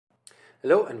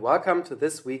Hello and welcome to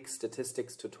this week's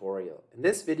statistics tutorial. In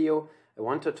this video, I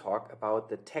want to talk about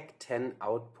the TECH10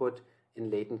 output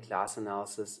in latent class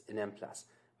analysis in Mplus.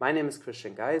 My name is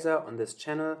Geiser. On this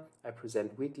channel, I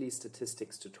present weekly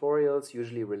statistics tutorials,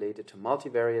 usually related to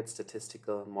multivariate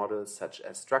statistical models such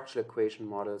as structural equation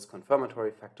models,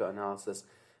 confirmatory factor analysis,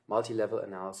 multi-level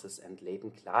analysis, and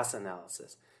latent class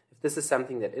analysis. If this is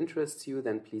something that interests you,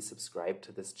 then please subscribe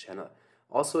to this channel.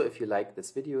 Also, if you like this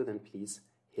video, then please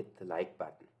hit the like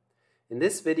button. In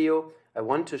this video, I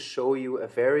want to show you a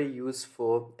very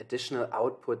useful additional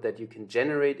output that you can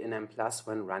generate in Mplus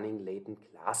when running latent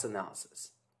class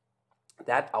analysis.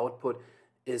 That output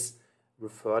is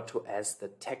referred to as the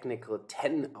technical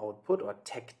 10 output or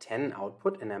TECH10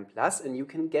 output in Mplus, and you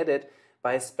can get it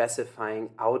by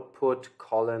specifying output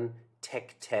colon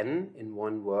TECH10 in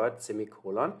one word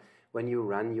semicolon when you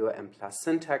run your Mplus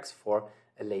syntax for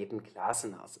a latent class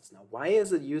analysis. Now, why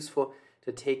is it useful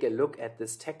to take a look at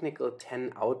this technical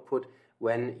 10 output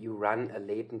when you run a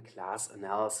latent class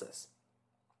analysis?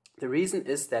 The reason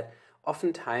is that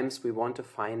oftentimes we want to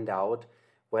find out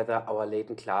whether our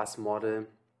latent class model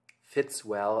fits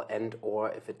well and or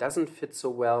if it doesn't fit so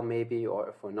well maybe, or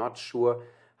if we're not sure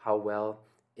how well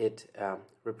it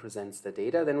represents the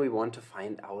data, then we want to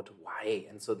find out why.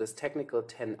 And so this technical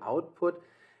 10 output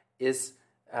is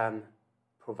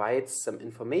provides some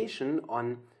information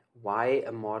on why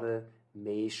a model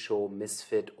may show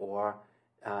misfit or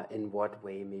in what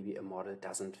way maybe a model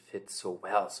doesn't fit so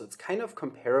well. So it's kind of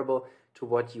comparable to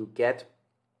what you get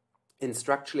in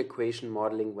structural equation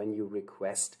modeling when you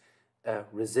request a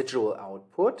residual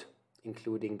output,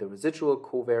 including the residual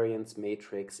covariance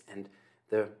matrix and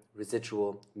the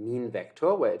residual mean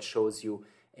vector, where it shows you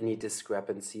any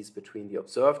discrepancies between the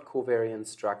observed covariance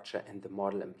structure and the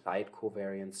model implied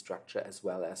covariance structure, as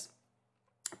well as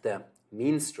the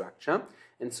mean structure.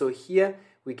 And so here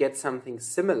we get something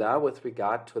similar with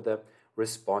regard to the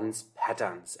response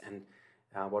patterns. And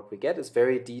what we get is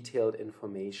very detailed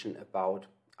information about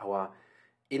our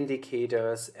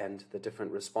indicators and the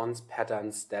different response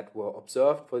patterns that were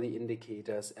observed for the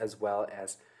indicators, as well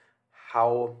as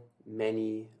how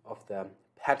many of the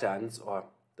patterns or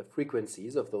the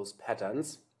frequencies of those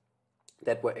patterns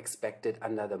that were expected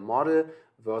under the model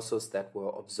versus that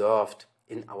were observed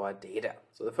in our data.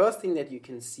 So the first thing that you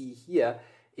can see here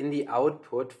in the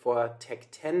output for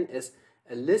TECH10 is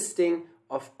a listing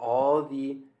of all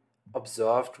the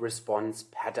observed response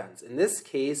patterns. In this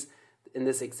case, in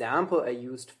this example, I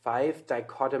used 5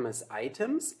 dichotomous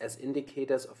items as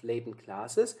indicators of latent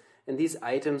classes, and these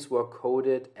items were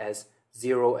coded as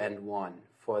 0 and 1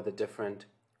 for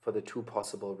the two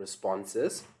possible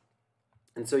responses.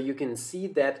 And so you can see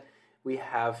that we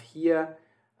have here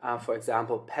for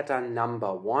example, pattern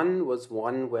number 1 was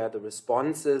one where the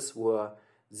responses were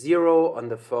 0 on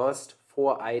the first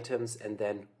 4 items and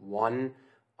then 1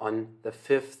 on the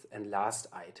 5th and last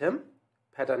item.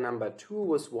 Pattern number 2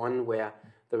 was one where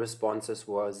the responses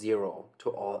were 0 to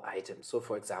all items. So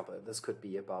for example, this could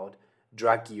be about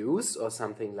drug use or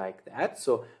something like that.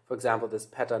 So for example, this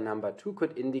pattern number 2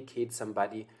 could indicate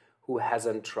somebody who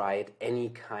hasn't tried any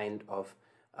kind of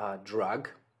drug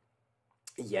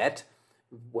yet,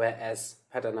 whereas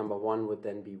pattern number 1 would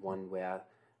then be one where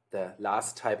the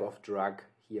last type of drug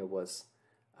here was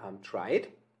tried.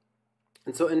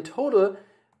 And so in total,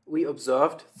 we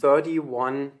observed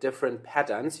 31 different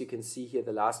patterns. You can see here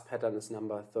the last pattern is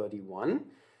number 31.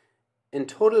 In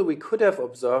total, we could have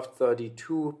observed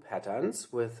 32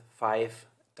 patterns with 5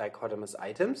 dichotomous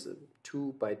items.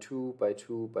 2 by 2 by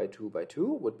 2 by 2 by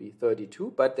 2 would be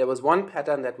 32. But there was one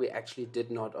pattern that we actually did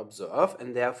not observe,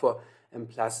 and therefore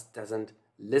Mplus doesn't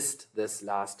list this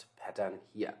last pattern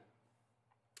here.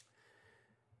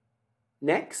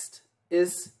 Next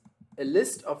is a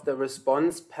list of the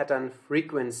response pattern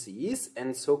frequencies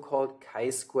and so-called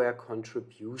chi-square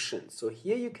contributions. So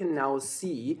here you can now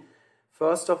see,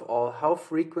 first of all, how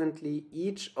frequently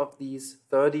each of these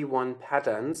 31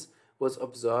 patterns was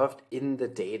observed in the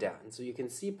data. And so you can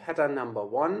see pattern number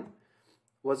 1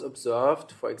 was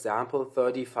observed, for example,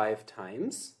 35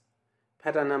 times.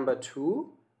 Pattern number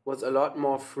 2 was a lot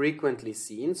more frequently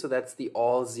seen, so that's the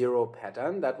all 0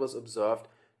 pattern that was observed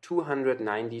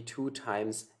 292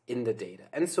 times in the data,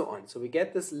 and so on. So we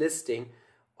get this listing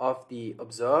of the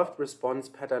observed response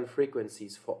pattern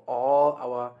frequencies for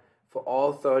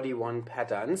all 31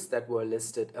 patterns that were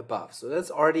listed above. So that's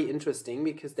already interesting,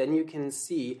 because then you can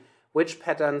see which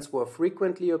patterns were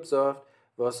frequently observed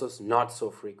versus not so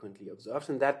frequently observed,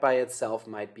 and that by itself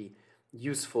might be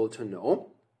useful to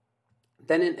know.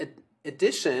 Then in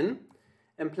addition,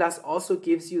 Mplus also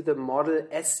gives you the model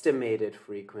estimated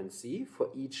frequency for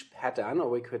each pattern, or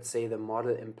we could say the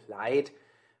model implied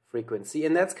frequency.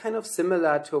 And that's kind of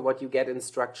similar to what you get in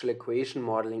structural equation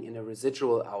modeling in a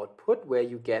residual output, where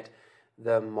you get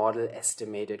the model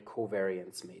estimated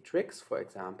covariance matrix, for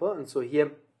example. And so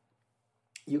here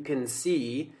you can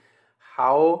see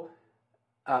how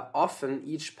often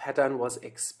each pattern was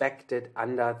expected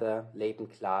under the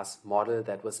latent class model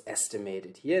that was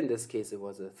estimated here. In this case, it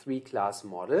was a 3-class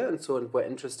model. And so we're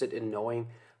interested in knowing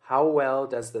how well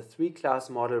does the 3-class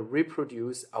model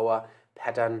reproduce our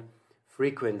pattern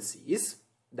frequencies.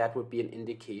 That would be an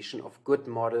indication of good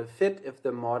model fit if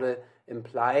the model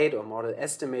implied or model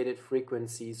estimated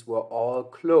frequencies were all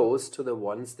close to the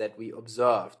ones that we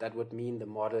observed. That would mean the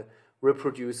model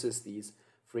reproduces these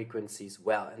frequencies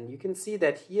well. And you can see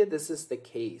that here this is the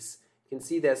case. You can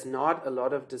see there's not a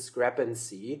lot of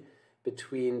discrepancy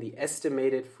between the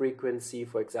estimated frequency,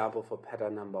 for example, for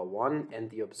pattern number 1 and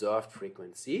the observed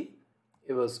frequency.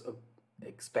 It was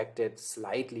expected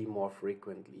slightly more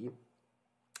frequently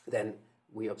than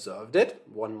we observed it.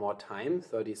 One more time,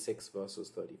 36 versus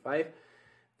 35.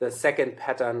 The second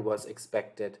pattern was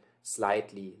expected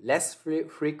slightly less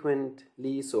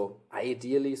frequently, so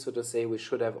ideally, so to say, we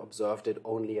should have observed it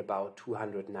only about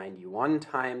 291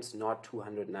 times, not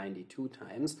 292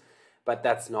 times, but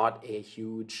that's not a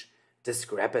huge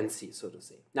discrepancy, so to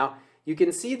say. Now, you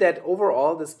can see that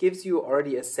overall this gives you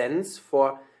already a sense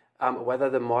for whether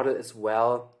the model is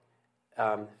well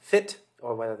fit,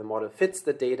 or whether the model fits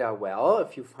the data well.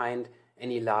 If you find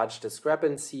any large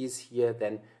discrepancies here,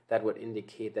 then that would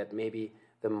indicate that maybe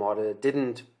the model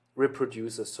didn't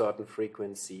reproduce a certain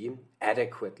frequency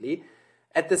adequately.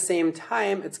 At the same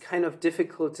time, it's kind of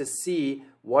difficult to see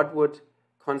what would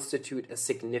constitute a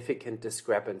significant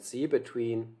discrepancy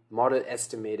between model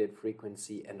estimated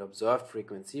frequency and observed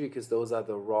frequency, because those are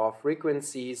the raw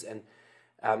frequencies, and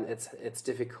it's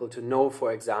difficult to know,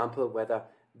 for example, whether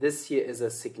this here is a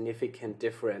significant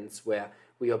difference where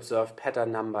we observed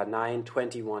pattern number 9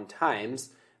 21 times,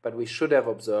 but we should have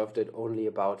observed it only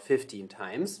about 15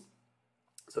 times.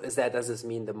 So does this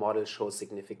mean the model shows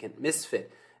significant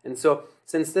misfit? And so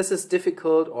since this is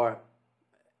difficult or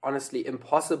honestly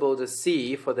impossible to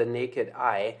see for the naked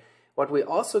eye, what we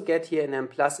also get here in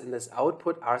Mplus in this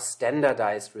output are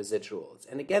standardized residuals.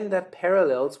 And again, that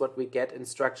parallels what we get in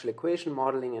structural equation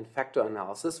modeling and factor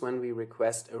analysis when we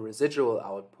request a residual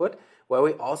output, where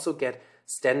we also get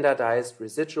standardized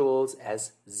residuals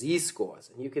as z-scores.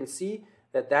 And you can see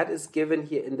that that is given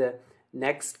here in the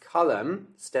next column,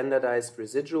 standardized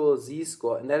residual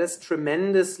z-score, and that is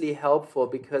tremendously helpful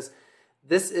because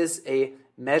this is a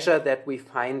measure that we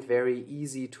find very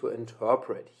easy to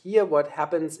interpret. Here what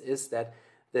happens is that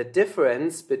the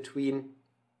difference between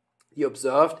the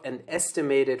observed and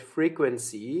estimated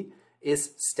frequency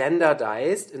is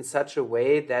standardized in such a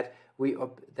way that we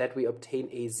obtain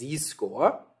a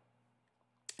z-score.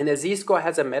 And a z-score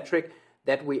has a metric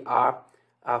that we are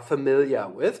familiar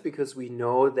with, because we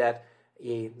know that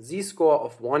a z-score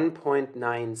of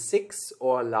 1.96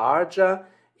 or larger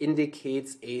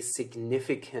indicates a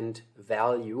significant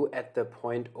value at the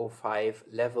 0.05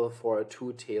 level for a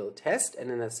two-tailed test,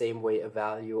 and in the same way a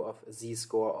value of a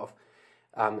z-score of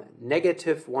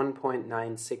negative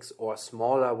 1.96 or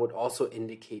smaller would also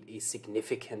indicate a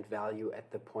significant value at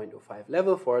the 0.05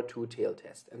 level for a two-tailed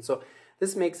test. And so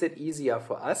this makes it easier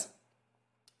for us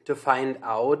to find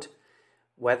out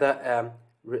whether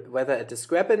a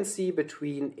discrepancy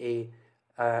between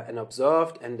an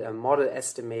observed and a model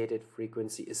estimated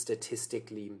frequency is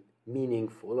statistically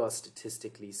meaningful or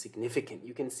statistically significant.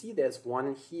 You can see there's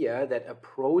one here that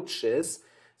approaches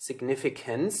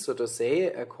significance, so to say,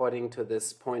 according to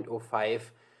this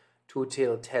 0.05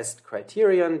 two-tailed test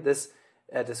criterion. This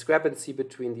discrepancy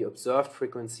between the observed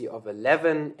frequency of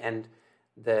 11 and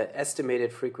the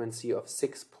estimated frequency of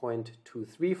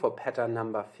 6.23 for pattern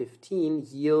number 15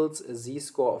 yields a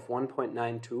z-score of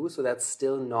 1.92, so that's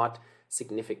still not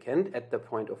significant at the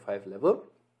 0.05 level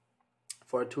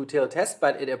for a two-tailed test,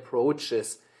 but it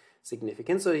approaches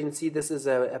significance. So you can see this is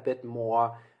a bit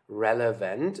more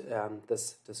relevant,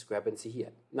 this discrepancy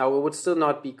here. Now, we would still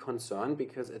not be concerned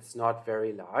because it's not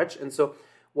very large. And so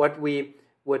what we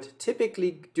would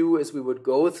typically do is we would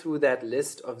go through that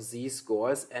list of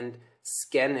z-scores and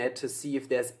scan it to see if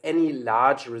there's any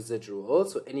large residual,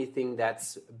 so anything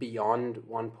that's beyond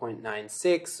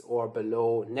 1.96 or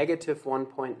below negative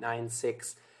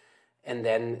 1.96, and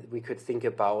then we could think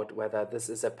about whether this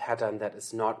is a pattern that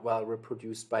is not well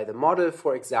reproduced by the model,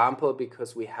 for example,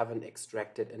 because we haven't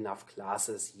extracted enough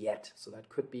classes yet. So that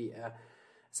could be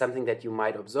something that you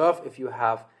might observe if you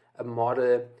have a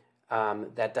model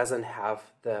that doesn't have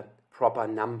the proper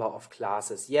number of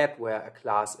classes yet. Where a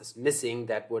class is missing,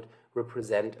 that would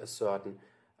represent a certain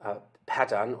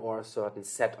pattern or a certain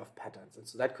set of patterns. And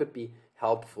so that could be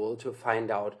helpful to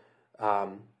find out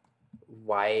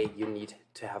why you need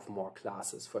to have more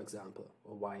classes, for example,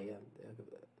 or why the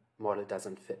model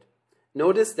doesn't fit.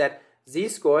 Notice that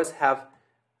z-scores have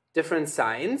different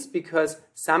signs because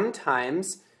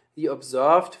sometimes the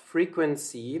observed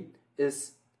frequency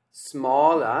is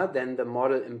smaller than the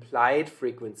model implied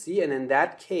frequency, and in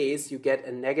that case you get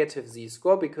a negative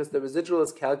z-score because the residual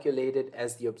is calculated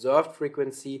as the observed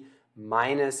frequency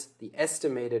minus the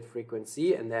estimated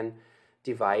frequency and then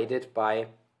divided by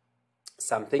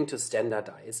something to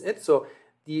standardize it. So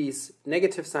these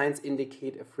negative signs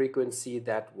indicate a frequency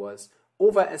that was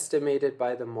overestimated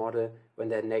by the model when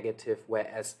they're negative,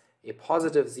 whereas a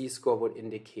positive z-score would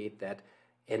indicate that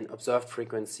an observed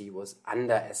frequency was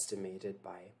underestimated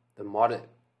by the model.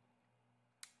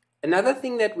 Another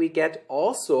thing that we get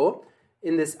also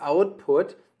in this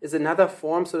output is another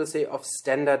form, so to say, of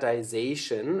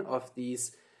standardization of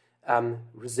these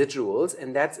residuals,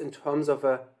 and that's in terms of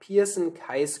a Pearson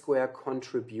chi-square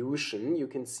contribution. You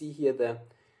can see here the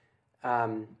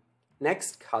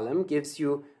next column gives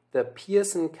you the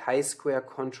Pearson chi-square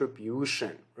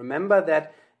contribution. Remember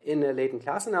that in a latent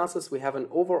class analysis we have an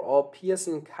overall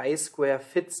Pearson chi-square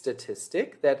fit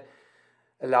statistic that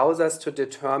allows us to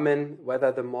determine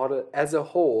whether the model as a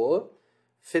whole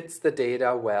fits the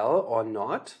data well or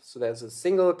not. So there's a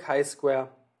single chi-square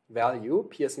value,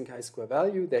 Pearson chi-square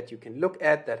value, that you can look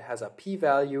at that has a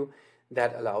p-value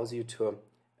that allows you to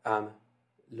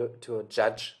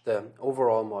judge the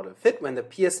overall model fit. When the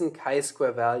Pearson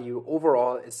chi-square value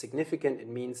overall is significant, it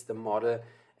means the model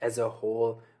as a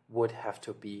whole would have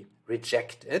to be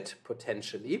rejected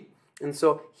potentially. And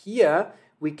so here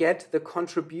we get the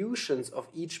contributions of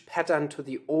each pattern to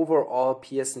the overall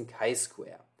Pearson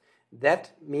chi-square.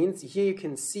 That means here you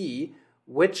can see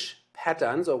which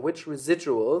patterns or which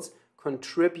residuals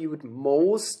contribute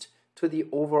most to the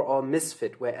overall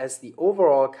misfit, whereas the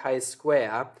overall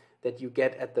chi-square that you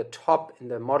get at the top in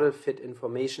the model fit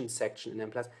information section in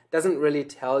Mplus doesn't really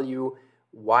tell you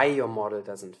why your model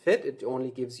doesn't fit. It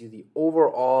only gives you the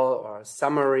overall or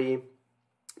summary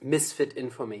misfit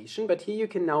information. But here you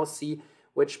can now see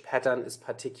which pattern is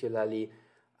particularly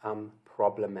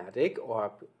problematic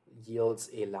or yields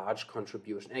a large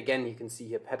contribution. Again, you can see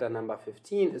here pattern number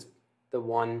 15 is the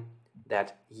one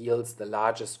that yields the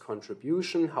largest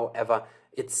contribution. However,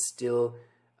 it's still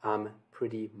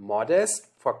pretty modest.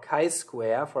 For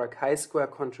a chi-square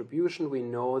contribution, we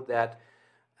know that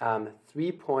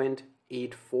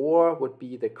 3.84 would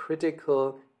be the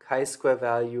critical chi-square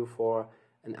value for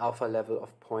an alpha level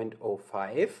of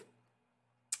 0.05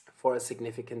 for a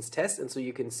significance test. And so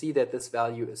you can see that this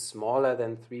value is smaller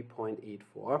than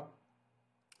 3.84.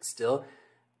 Still,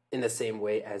 in the same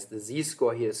way as the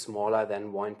z-score here is smaller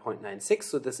than 1.96.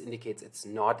 So this indicates it's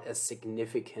not a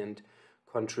significant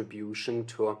contribution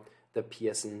to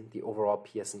the overall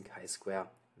Pearson chi-square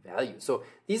value. So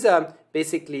these are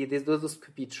basically, those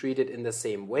could be treated in the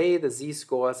same way, the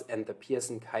z-scores and the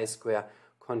Pearson chi-square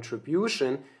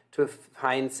contribution, to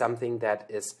find something that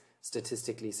is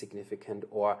statistically significant,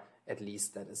 or at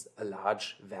least that is a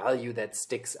large value that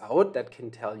sticks out, that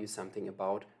can tell you something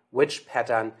about which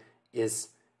pattern is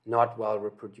not well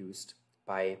reproduced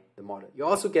by the model. You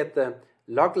also get the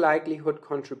log likelihood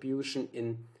contribution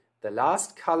in the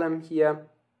last column here.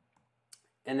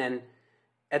 And then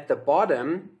at the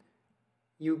bottom,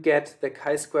 you get the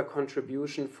chi-square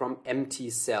contribution from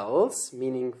empty cells,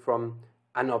 meaning from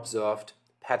unobserved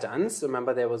patterns.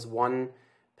 Remember, there was one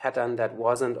pattern that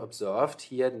wasn't observed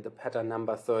here. The pattern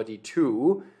number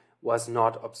 32 was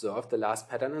not observed, the last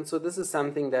pattern. And so this is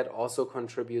something that also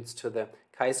contributes to the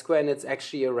chi-square, and it's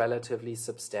actually a relatively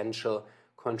substantial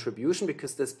contribution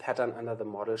because this pattern under the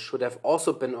model should have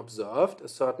also been observed a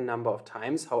certain number of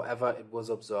times. However, it was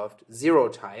observed 0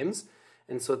 times.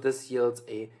 And so this yields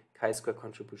a chi-square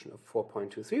contribution of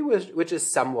 4.23, which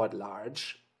is somewhat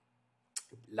large,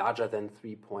 larger than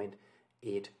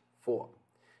 3.84.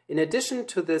 In addition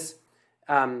to this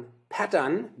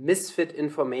pattern misfit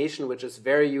information, which is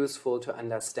very useful to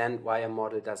understand why a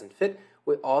model doesn't fit,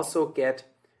 we also get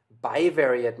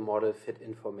bivariate model fit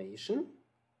information.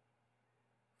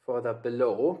 Further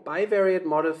below, bivariate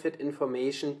model fit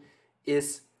information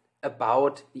is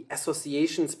about the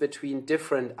associations between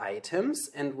different items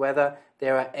and whether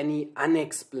there are any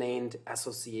unexplained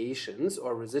associations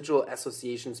or residual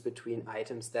associations between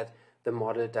items that the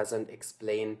model doesn't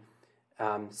explain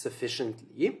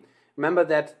sufficiently. Remember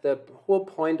that the whole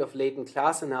point of latent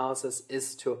class analysis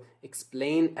is to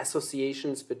explain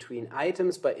associations between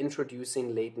items by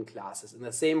introducing latent classes, in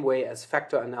the same way as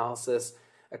factor analysis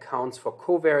accounts for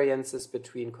covariances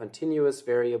between continuous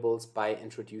variables by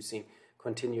introducing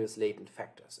continuous latent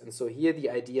factors. And so here the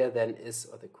idea then is,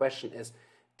 or the question is,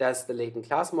 does the latent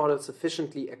class model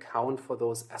sufficiently account for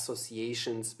those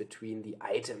associations between the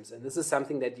items? And this is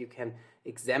something that you can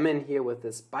examine here with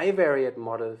this bivariate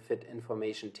model fit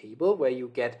information table, where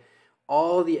you get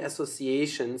all the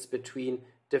associations between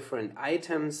different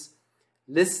items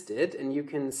listed, and you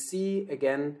can see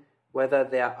again whether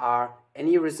there are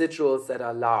any residuals that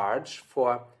are large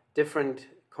for different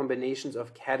combinations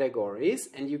of categories,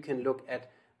 and you can look at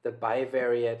the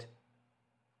bivariate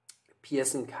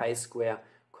Pearson chi-square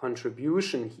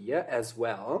contribution here as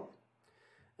well.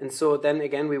 And so then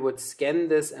again we would scan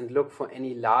this and look for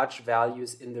any large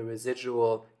values in the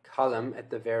residual column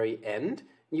at the very end.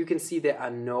 You can see there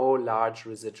are no large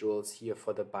residuals here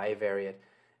for the bivariate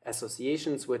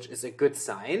associations, which is a good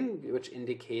sign, which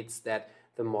indicates that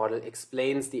the model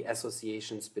explains the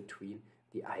associations between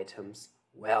the items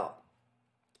well.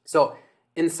 So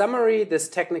in summary, this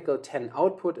technical 10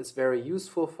 output is very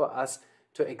useful for us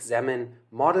to examine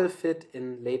model fit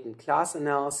in latent class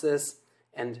analysis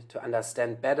and to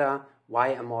understand better why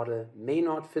a model may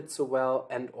not fit so well,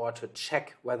 and or to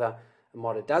check whether a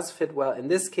model does fit well. In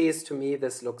this case, to me,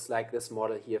 this looks like this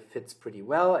model here fits pretty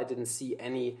well. I didn't see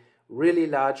any really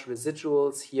large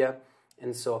residuals here,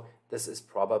 and so this is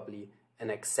probably an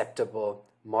acceptable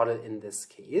model in this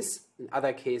case. In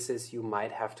other cases, you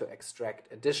might have to extract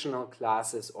additional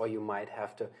classes, or you might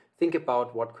have to think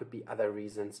about what could be other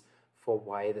reasons for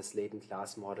why this latent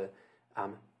class model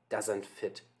doesn't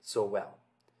fit so well.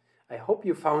 I hope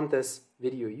you found this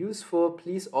video useful.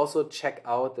 Please also check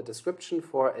out the description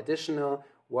for additional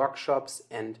workshops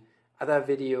and other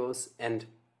videos, and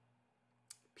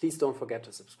please don't forget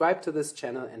to subscribe to this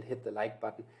channel and hit the like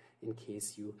button in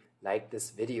case you like this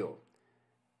video.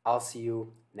 I'll see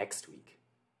you next week.